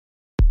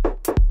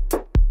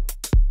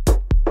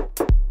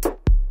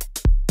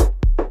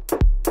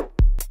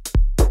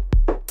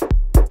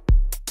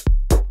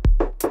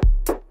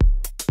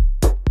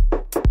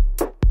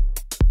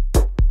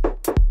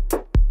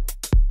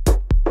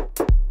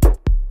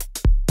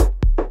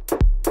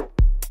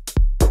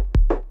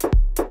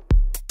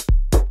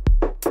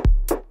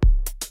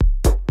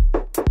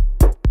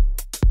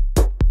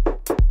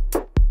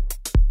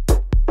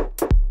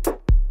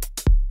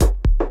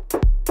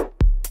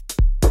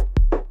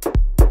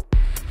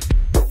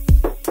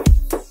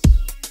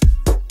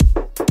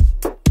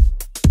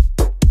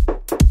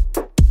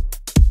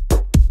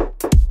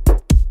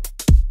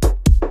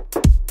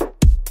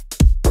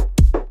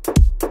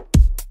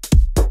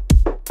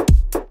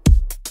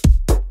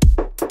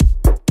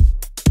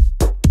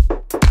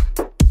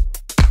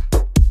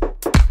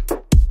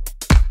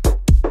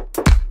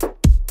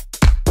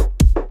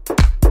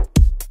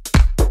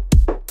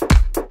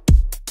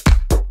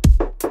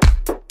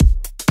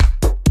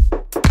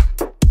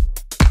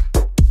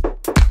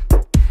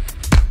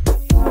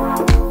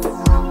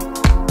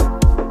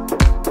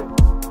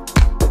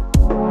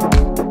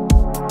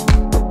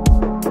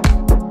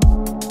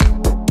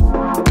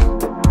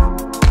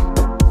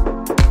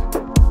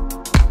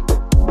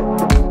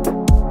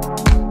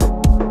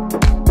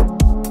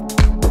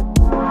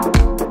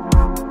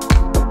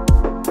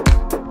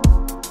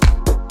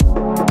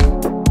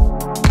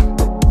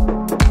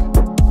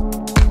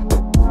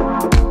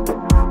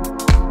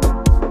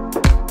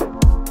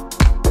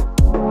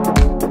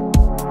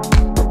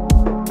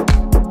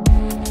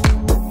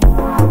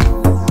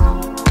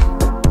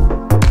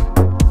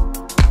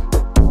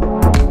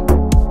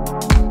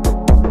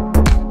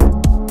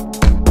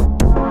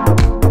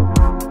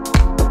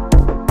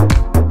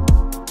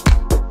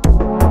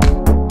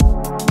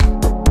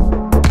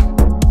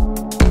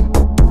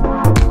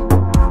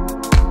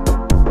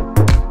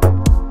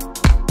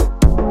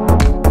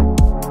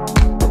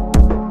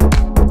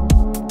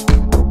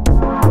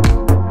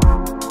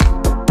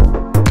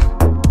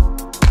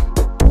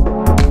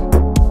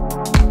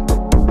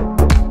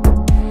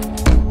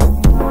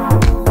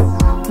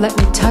Let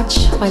me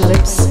touch my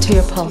lips to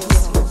your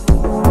pulse,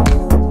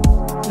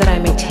 that I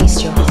may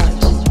taste your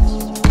heart.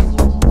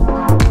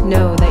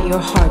 Know that your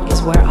heart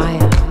is where I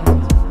am.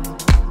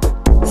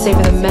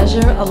 Savor the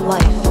measure of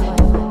life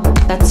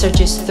that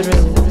surges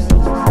through,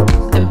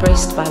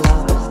 embraced by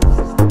love.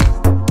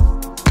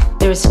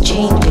 There is a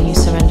change when you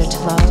surrender to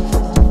love.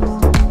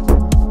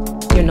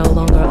 You're no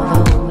longer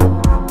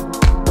alone.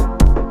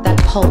 That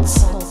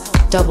pulse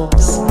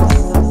doubles,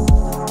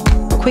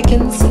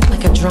 quickens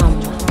like a drum.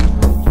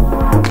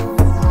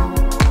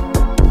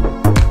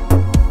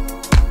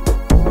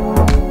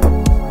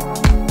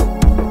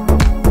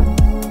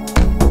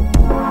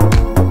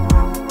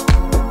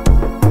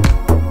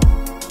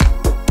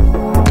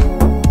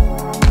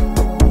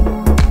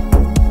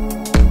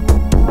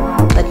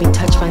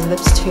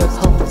 To your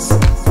pulse,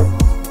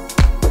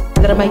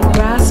 that I might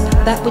grasp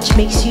that which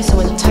makes you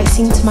so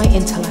enticing to my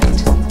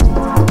intellect.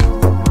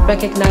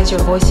 Recognize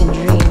your voice in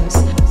dreams,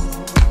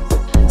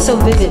 so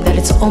vivid that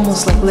it's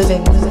almost like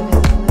living.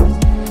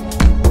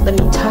 Let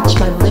me touch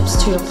my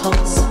lips to your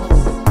pulse,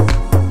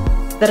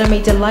 that I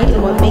may delight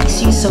in what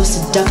makes you so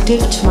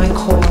seductive to my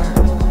core.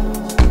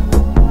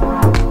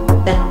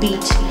 That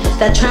beat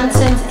that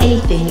transcends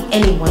anything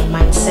anyone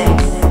might say,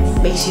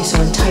 makes you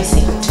so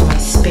enticing to my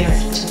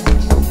spirit.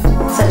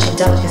 Such a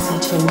delicacy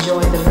to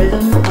enjoy the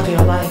rhythm of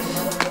your life.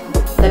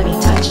 Let me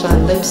touch my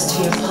lips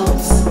to your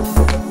pulse,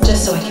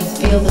 just so I can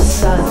feel the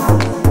sun,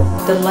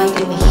 delight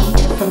in the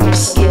heat from your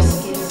skin,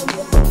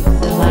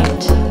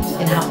 delight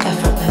in how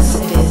effortless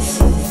it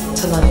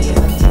is to love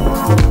you.